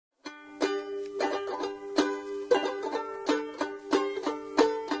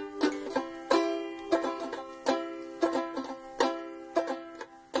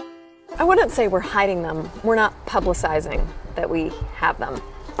I wouldn't say we're hiding them. We're not publicizing that we have them.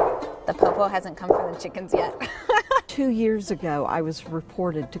 The popo hasn't come for the chickens yet. 2 years ago, I was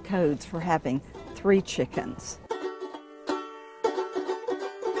reported to codes for having 3 chickens.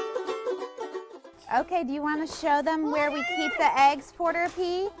 Okay, do you want to show them where we keep the eggs, Porter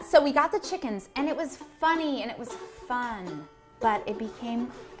P? So we got the chickens, and it was funny, and it was fun. But it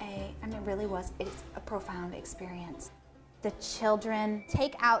became it really was, it's a profound experience. The children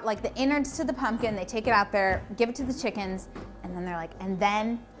take out like the innards to the pumpkin, they take it out there, give it to the chickens, and then they're like, and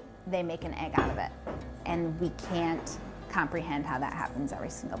then they make an egg out of it. And we can't comprehend how that happens every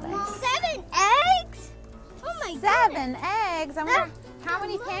single day. 7 eggs? Oh my God. 7 eggs? I wonder, how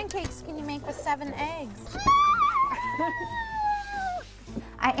many pancakes can you make with 7 eggs?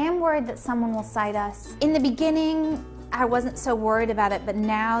 I am worried that someone will cite us. In the beginning, I wasn't so worried about it, but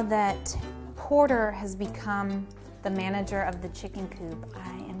now that Porter has become the manager of the chicken coop,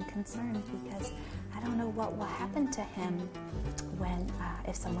 I am concerned because I don't know what will happen to him when,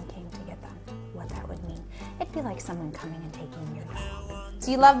 if someone came to get them, what that would mean. It'd be like someone coming and taking your dog.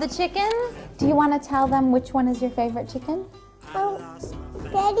 Do you love the chickens? Do you want to tell them which one is your favorite chicken? Oh,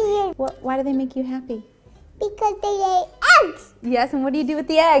 Daddy. Why do they make you happy? Because they lay eggs. Yes, and what do you do with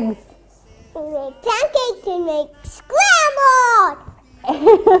the eggs? We make pancakes and make scrambled.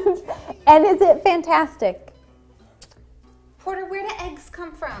 And is it fantastic? Porter, where do eggs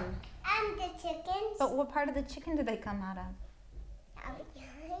come from? And the chickens. But what part of the chicken do they come out of? Out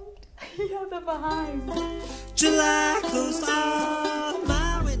behind. Yeah, the behind. July closed all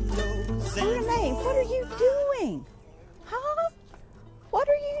my windows. Renee, what are you doing? Huh? What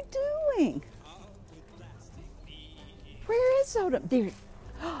are you doing? Where is Odom? There.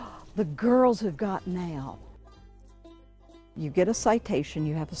 The girls have gotten out. You get a citation,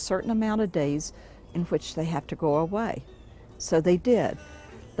 you have a certain amount of days in which they have to go away. So they did.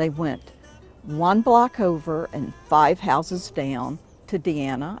 They went 1 block over and 5 houses down to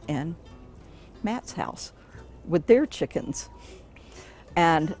Deanna and Matt's house with their chickens.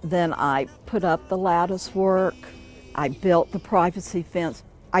 And then I put up the lattice work. I built the privacy fence.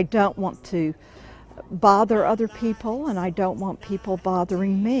 I don't want to bother other people, and I don't want people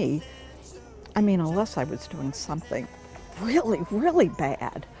bothering me. I mean, unless I was doing something really, really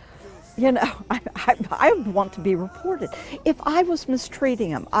bad. You know, I would want to be reported. If I was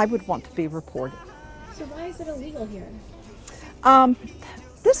mistreating them, I would want to be reported. So why is it illegal here?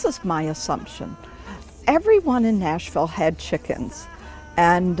 This is my assumption. Everyone in Nashville had chickens,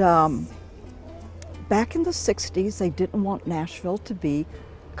 and back in the 60s, they didn't want Nashville to be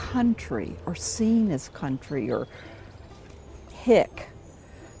country or seen as country or hick.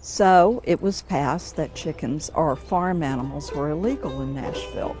 So it was passed that chickens or farm animals were illegal in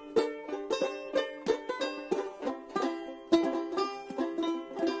Nashville.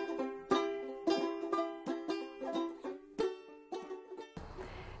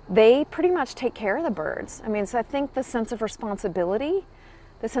 They pretty much take care of the birds. I mean, so I think the sense of responsibility,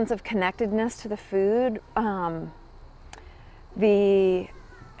 the sense of connectedness to the food, the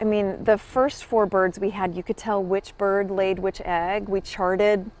first 4 birds we had, you could tell which bird laid which egg. We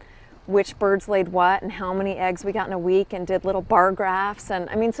charted which birds laid what and how many eggs we got in a week and did little bar graphs. And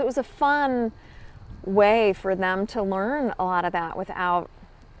I mean, so it was a fun way for them to learn a lot of that without,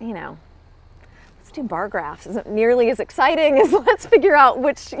 you know, let's do bar graphs. Isn't nearly as exciting as let's figure out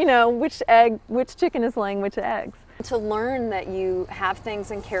which chicken is laying which eggs. To learn that you have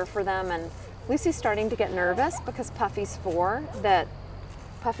things and care for them, and Lucy's starting to get nervous because Puffy's 4, that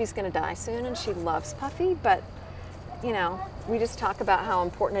Puffy's gonna die soon and she loves Puffy, but you know, we just talk about how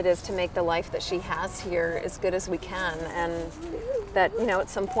important it is to make the life that she has here as good as we can, and that, you know, at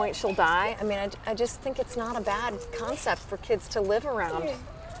some point she'll die. I mean, I just think it's not a bad concept for kids to live around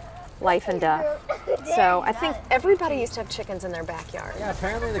life and death. So I think everybody used to have chickens in their backyard. Yeah,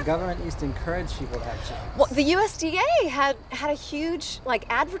 apparently the government used to encourage people to have chickens. Well, the USDA had a huge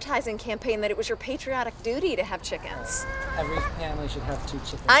advertising campaign that it was your patriotic duty to have chickens. Every family should have 2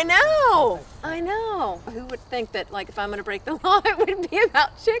 chickens. I know, I know. Who would think that, like, if I'm gonna break the law, it would be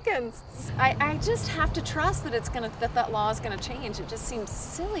about chickens? I just have to trust that that law is gonna change. It just seems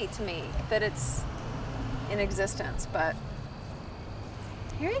silly to me that it's in existence, but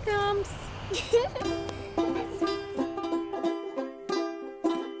here he comes.